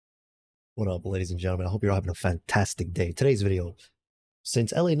What up, ladies and gentlemen? I hope you're having a fantastic day. Today's video,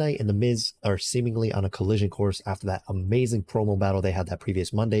 since LA Knight and The Miz are seemingly on a collision course after that amazing promo battle they had that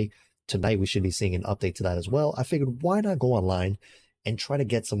previous Monday, tonight we should be seeing an update to that as well. I figured why not go online and try to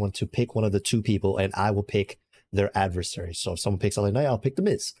get someone to pick one of the two people, and I will pick their adversary. So if someone picks LA Knight, I'll pick The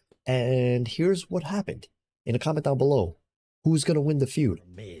Miz. And here's what happened. In a comment down below, who's going to win the feud?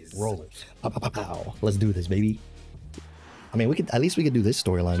 Miz. Roll it. Pow, pow, pow, pow. Let's do this, baby. I mean, at least we could do this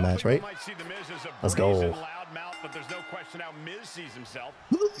storyline match, right? Let's go. But there's no question how Miz sees himself.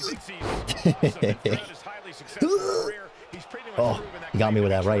 Oh, he got me with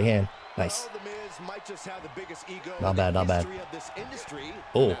that right hand. Nice. Not bad, not bad.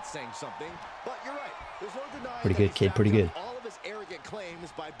 Oh. Pretty good, kid. Pretty good.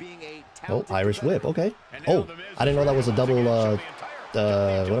 Oh, Irish whip. Okay. Oh, I didn't know that was a double, what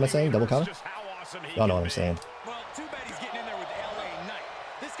am I saying? Double counter? Y'all know what I'm saying.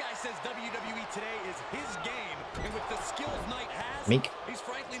 Meek. He's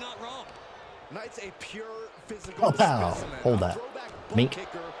frankly not wrong. Knight's a pure physical specimen. Hold that. Meek.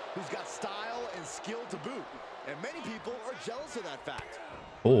 Who's got style and skill to boot. And many people are jealous of that fact.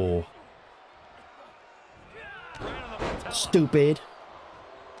 Oh. Stupid.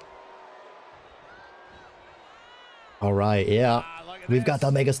 All right, yeah. We've got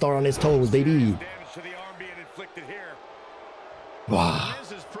the megastar on his toes, baby. Wow.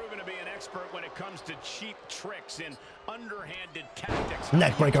 When it comes to cheap tricks and underhanded tactics.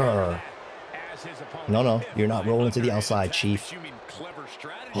 Neckbreaker. No, no, you're not rolling to the outside, Chief.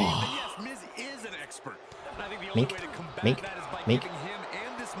 Oh. Mink, Mink, Mink, Mink,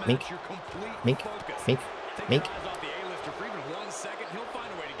 Mink, Mink, Mink.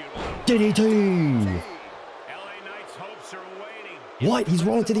 DDT. What? He's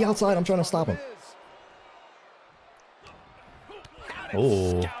rolling to the outside. I'm trying to stop him.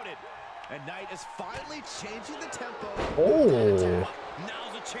 Oh. And Knight is finally changing the tempo. Oh.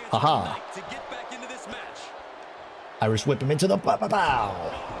 Now's a chance for Knight to get back into this match. Irish whip him into the pow.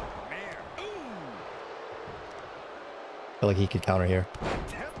 I feel like he could counter here.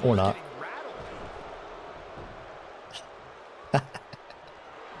 Or not.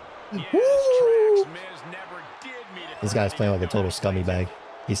 This guy's playing like a total scummy bag.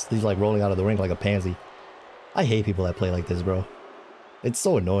 He's like rolling out of the ring like a pansy. I hate people that play like this, bro. It's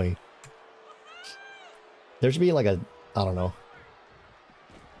so annoying. There should be like a, I don't know.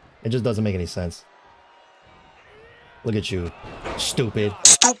 It just doesn't make any sense. Look at you. Stupid.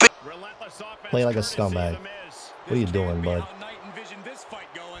 Stupid. Play like a scumbag. What are you doing, bud?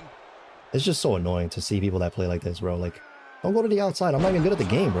 It's just so annoying to see people that play like this, bro. Like, don't go to the outside. I'm not even good at the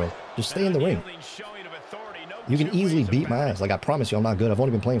game, bro. Just stay in the ring. You can easily beat my ass. Like, I promise you, I'm not good. I've only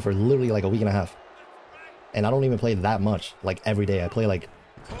been playing for literally like a week and a half. And I don't even play that much. Like, every day. I play like,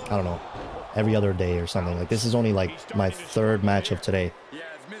 I don't know, every other day or something. Like, this is only like my third match of today,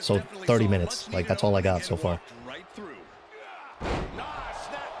 so 30 minutes. Like, that's all I got so far.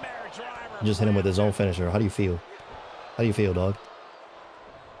 Just hit him with his own finisher. How do you feel? How do you feel, dog?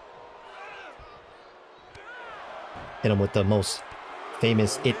 Hit him with the most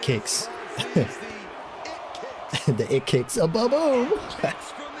famous it kicks. The it kicks. A boom.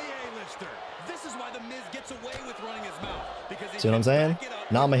 See what I'm saying?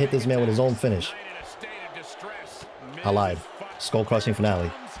 Now I'm gonna hit this man with his own finish. I lied. Skull crushing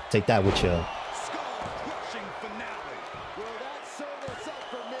finale. Take that with you.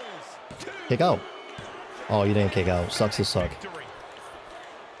 Kick out. Oh, you didn't kick out. Sucks to suck.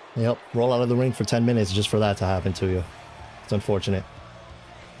 Yep. Roll out of the ring for 10 minutes just for that to happen to you. It's unfortunate.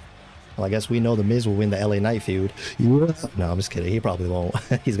 Well, I guess we know the Miz will win the LA Knight feud. No, I'm just kidding. He probably won't.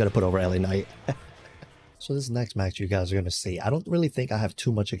 He's gonna put over LA Knight. So this next match you guys are going to see, I don't really think I have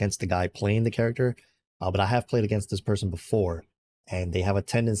too much against the guy playing the character, but I have played against this person before, and they have a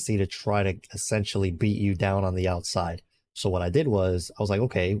tendency to try to essentially beat you down on the outside. So what I did was, I was like,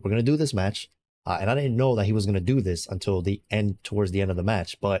 okay, we're going to do this match, and I didn't know that he was going to do this until the end, towards the end of the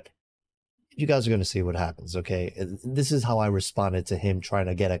match, but you guys are going to see what happens, okay? This is how I responded to him trying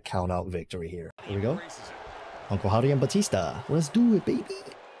to get a count-out victory here. Here we go. Uncle Howdy and Batista. Let's do it, baby.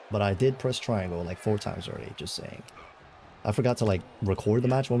 But I did press triangle like 4 times already, just saying. I forgot to like record the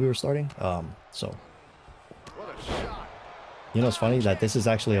match when we were starting. So. You know what's funny? That this is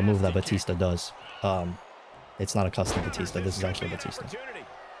actually a move that Batista does. It's not a custom Batista. This is actually Batista.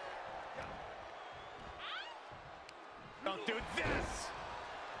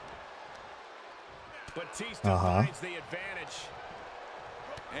 Uh-huh.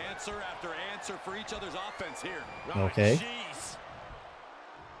 Answer after answer for each other's offense here. Okay.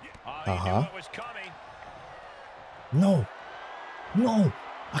 Uh-huh. No. No.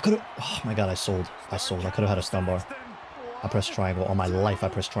 I could have. Oh my god, I sold. I sold. I could have had a stun bar. I pressed triangle. All my life, I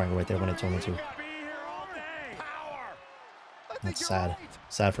pressed triangle right there when it told me to. That's sad.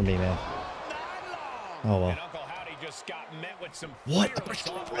 Sad for me, man. Oh well. What?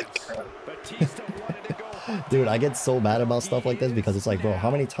 Dude, I get so mad about stuff like this because it's like, bro,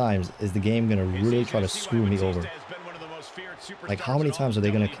 how many times is the game gonna really try to screw me over? Like, how many times are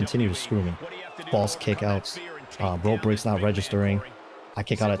they gonna continue to screw me? False kickouts, rope breaks not registering. I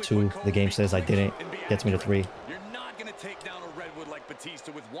kick out at 2. The game says I didn't. Gets me to 3.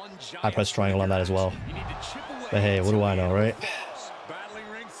 I press triangle on that as well. But hey, what do I know, right? Battling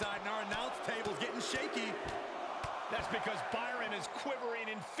ringside and our announce table's getting shaky. That's because Byron is quivering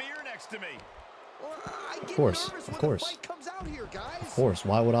in fear next to me. Of course, of course. Of course,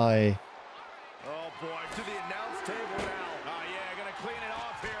 why would I? Oh boy, to the announce table now. Oh yeah, gonna clean it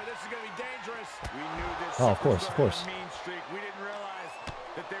off here. This is gonna be dangerous. We knew this. Oh, of course, of course. Mean streak. We didn't realize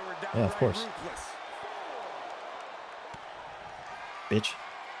that they were downright yeah, of course. ruthless. Bitch.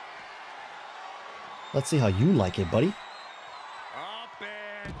 Let's see how you like it, buddy. Up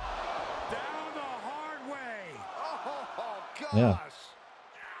and down the hard way. Oh gosh. Yeah.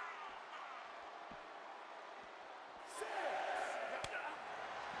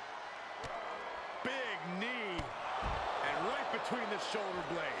 Big knee. And right between the shoulder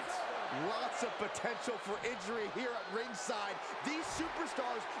blades. Lots of potential for injury here at ringside. These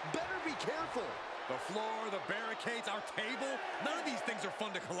superstars better be careful. The floor, the barricades, our table. None of these things are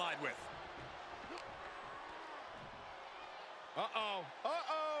fun to collide with. Uh-oh.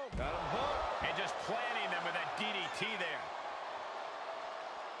 Uh-oh. Got him hooked. And just planting them with that DDT there.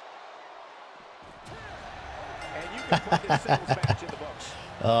 And you can put this singles match in the books.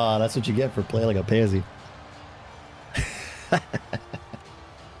 Ah, that's what you get for playing like a pansy.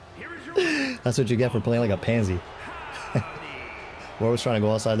 That's what you get for playing like a pansy. We're always trying to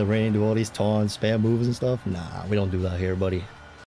go outside the ring, do all these taunts, spam moves and stuff. Nah, we don't do that here, buddy.